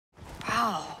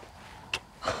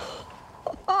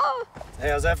Hey,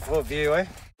 how's that for a view, eh?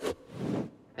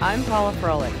 I'm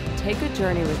Paula. Take a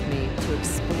journey with me to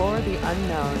explore the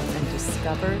unknown and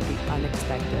discover the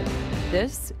unexpected.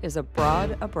 This is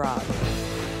Abroad.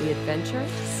 The adventure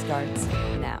starts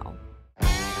now.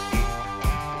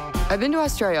 I've been to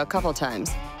Australia a couple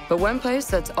times, but one place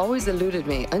that's always eluded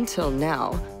me until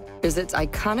now is its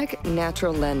iconic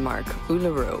natural landmark,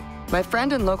 Uluru. My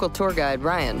friend and local tour guide,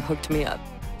 Ryan, hooked me up.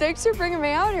 Thanks for bringing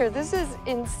me out here. This is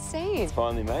insane.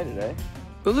 Finally made it, eh?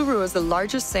 Uluru is the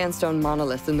largest sandstone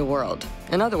monolith in the world.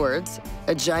 In other words,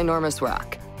 a ginormous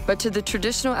rock. But to the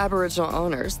traditional Aboriginal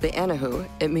owners, the Yahoo,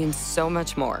 it means so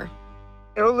much more.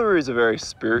 Uluru is a very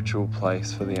spiritual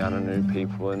place for the Anangu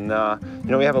people, and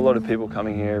we have a lot of people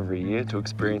coming here every year to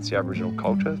experience the Aboriginal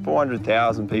culture.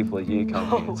 400,000 people a year come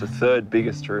here. It's the third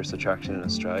biggest tourist attraction in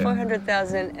Australia.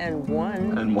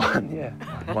 400,001. And one, yeah,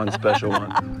 one special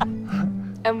one.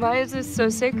 And why is this so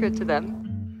sacred to them?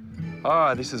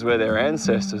 This is where their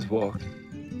ancestors walked.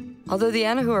 Although the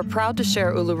Yahoo are proud to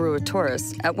share Uluru with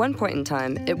tourists, at one point in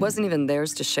time, it wasn't even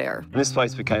theirs to share. And this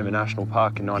place became a national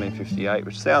park in 1958,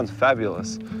 which sounds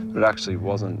fabulous, but it actually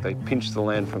wasn't. They pinched the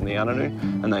land from the Yahoo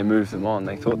and they moved them on.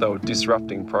 They thought they were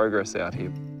disrupting progress out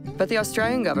here. But the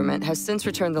Australian government has since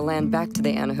returned the land back to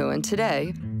the Yahoo, and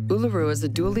today, Uluru is a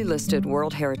duly listed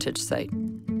World Heritage Site.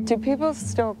 Do people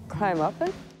still climb up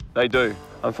it? They do.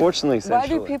 Unfortunately, Why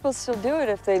do people still do it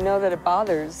if they know that it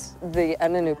bothers the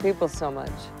Anangu people so much?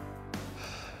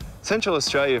 Central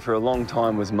Australia for a long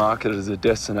time was marketed as a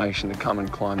destination to come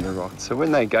and climb the rock. So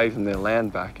when they gave them their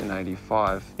land back in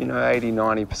 '85,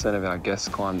 80–90% of our guests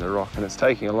climbed the rock, and it's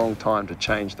taking a long time to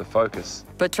change the focus.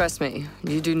 But trust me,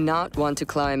 you do not want to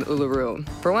climb Uluru.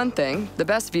 For one thing, the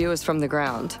best view is from the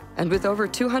ground. And with over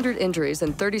 200 injuries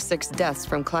and 36 deaths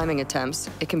from climbing attempts,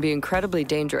 it can be incredibly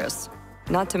dangerous.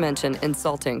 Not to mention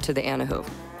insulting to the Yahoo.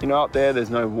 Up there,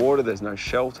 there's no water, there's no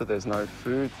shelter, there's no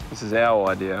food. This is our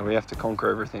idea. We have to conquer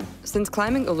everything. Since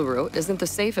climbing Uluru isn't the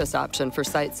safest option for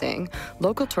sightseeing,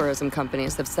 local tourism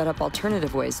companies have set up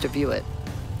alternative ways to view it.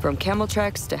 From camel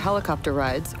treks to helicopter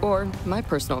rides, or, my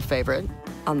personal favorite,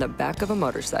 on the back of a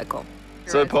motorcycle.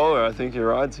 So, Paula, I think your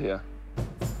ride's here.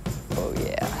 Oh,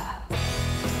 yeah.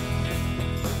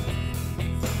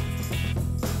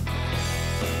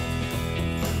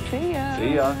 See ya.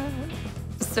 See ya.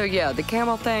 So yeah, the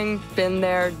camel thing, been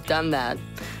there, done that.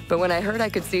 But when I heard I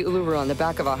could see Uluru on the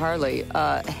back of a Harley,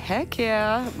 heck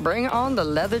yeah, bring on the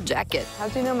leather jacket.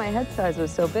 How'd you know my head size was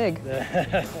so big?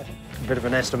 A bit of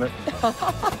an estimate.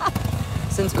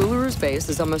 Since Uluru's base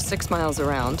is almost 6 miles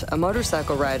around, a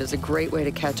motorcycle ride is a great way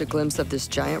to catch a glimpse of this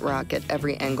giant rock at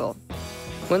every angle.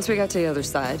 Once we got to the other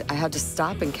side, I had to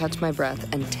stop and catch my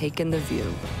breath and take in the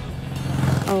view.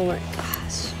 Oh my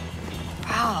gosh.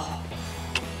 Wow.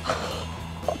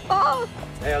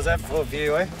 Hey, how's that for a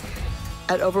view, eh?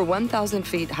 At over 1,000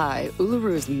 feet high,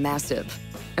 Uluru is massive.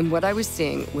 And what I was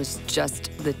seeing was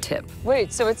just the tip.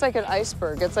 Wait, so it's like an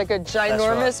iceberg. It's like a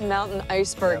ginormous mountain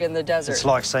iceberg in the desert. It's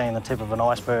like seeing the tip of an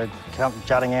iceberg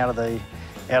jutting out of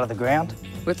the ground.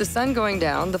 With the sun going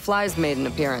down, the flies made an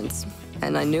appearance,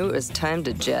 and I knew it was time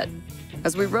to jet.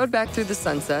 As we rode back through the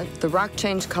sunset, the rock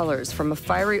changed colors from a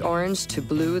fiery orange to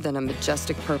blue, then a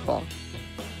majestic purple.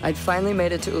 I'd finally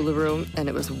made it to Uluru, and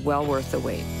it was well worth the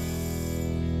wait.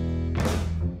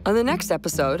 On the next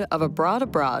episode of Abroad,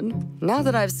 now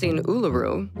that I've seen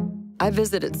Uluru, I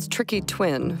visit its tricky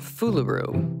twin,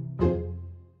 Fuluru.